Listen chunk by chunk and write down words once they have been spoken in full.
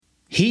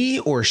He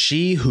or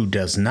she who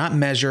does not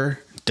measure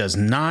does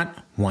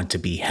not want to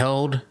be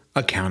held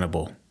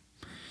accountable.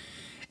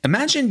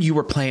 Imagine you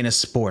were playing a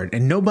sport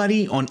and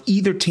nobody on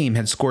either team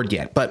had scored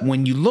yet, but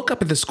when you look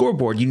up at the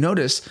scoreboard, you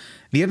notice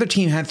the other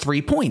team had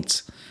 3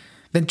 points.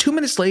 Then 2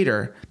 minutes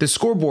later, the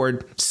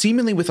scoreboard,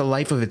 seemingly with a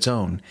life of its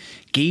own,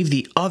 gave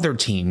the other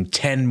team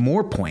 10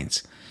 more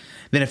points.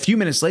 Then a few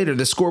minutes later,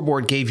 the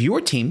scoreboard gave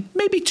your team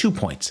maybe 2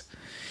 points.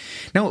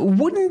 Now, it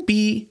wouldn't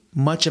be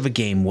much of a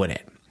game, would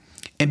it?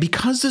 And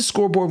because the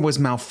scoreboard was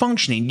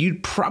malfunctioning,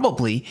 you'd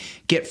probably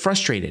get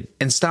frustrated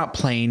and stop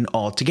playing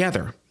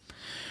altogether.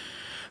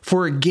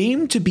 For a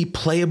game to be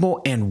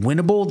playable and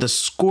winnable, the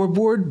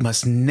scoreboard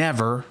must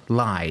never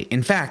lie.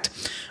 In fact,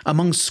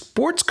 among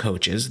sports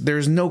coaches,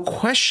 there's no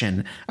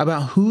question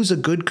about who's a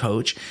good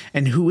coach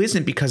and who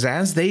isn't because,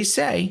 as they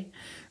say,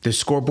 the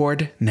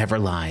scoreboard never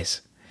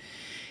lies.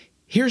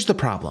 Here's the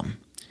problem.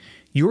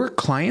 Your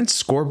client's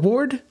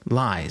scoreboard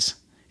lies,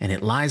 and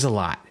it lies a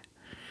lot.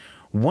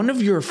 One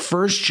of your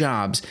first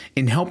jobs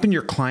in helping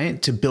your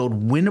client to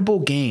build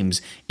winnable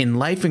games in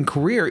life and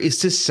career is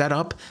to set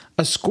up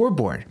a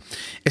scoreboard.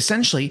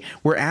 Essentially,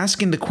 we're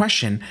asking the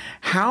question,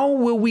 how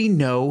will we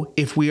know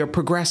if we are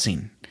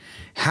progressing?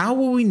 How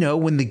will we know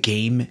when the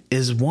game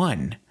is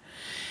won?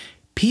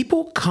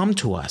 People come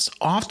to us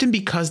often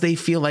because they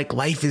feel like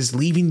life is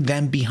leaving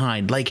them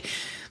behind, like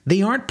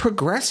they aren't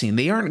progressing,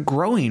 they aren't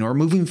growing or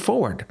moving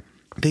forward.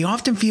 They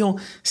often feel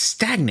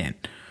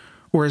stagnant,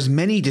 or as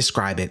many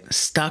describe it,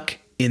 stuck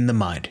in the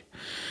mud.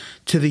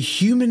 To the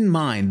human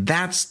mind,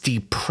 that's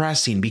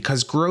depressing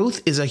because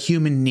growth is a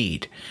human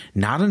need,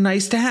 not a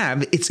nice to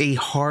have, it's a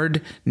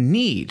hard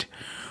need.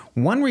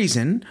 One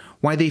reason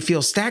why they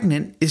feel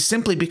stagnant is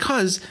simply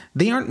because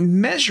they aren't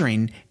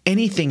measuring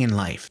anything in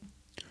life.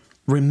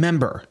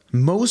 Remember,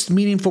 most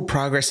meaningful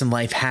progress in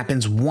life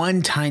happens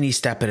one tiny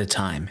step at a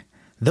time.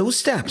 Those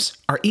steps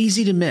are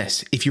easy to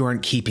miss if you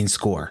aren't keeping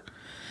score.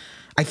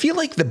 I feel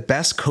like the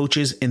best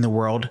coaches in the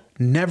world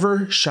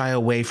never shy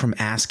away from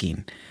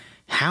asking,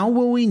 how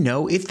will we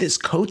know if this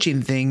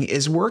coaching thing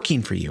is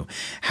working for you?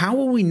 How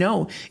will we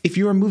know if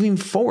you are moving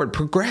forward,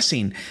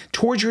 progressing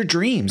towards your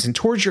dreams and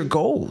towards your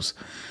goals?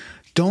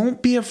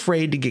 Don't be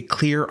afraid to get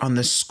clear on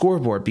the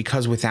scoreboard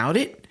because without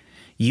it,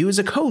 you as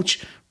a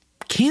coach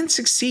can't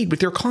succeed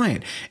with your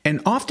client.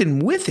 And often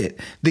with it,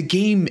 the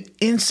game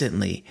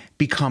instantly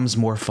becomes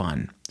more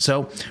fun.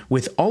 So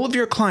with all of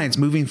your clients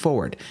moving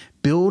forward,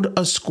 build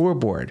a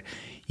scoreboard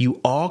you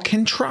all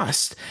can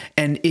trust.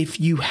 And if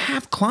you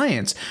have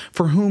clients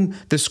for whom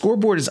the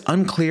scoreboard is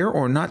unclear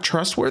or not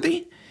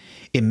trustworthy,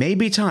 it may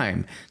be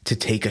time to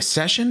take a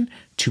session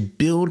to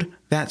build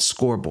that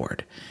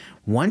scoreboard.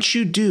 Once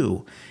you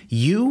do,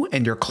 you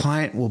and your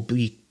client will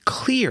be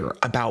clear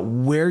about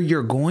where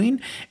you're going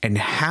and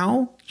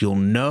how you'll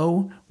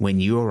know when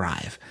you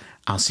arrive.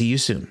 I'll see you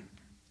soon.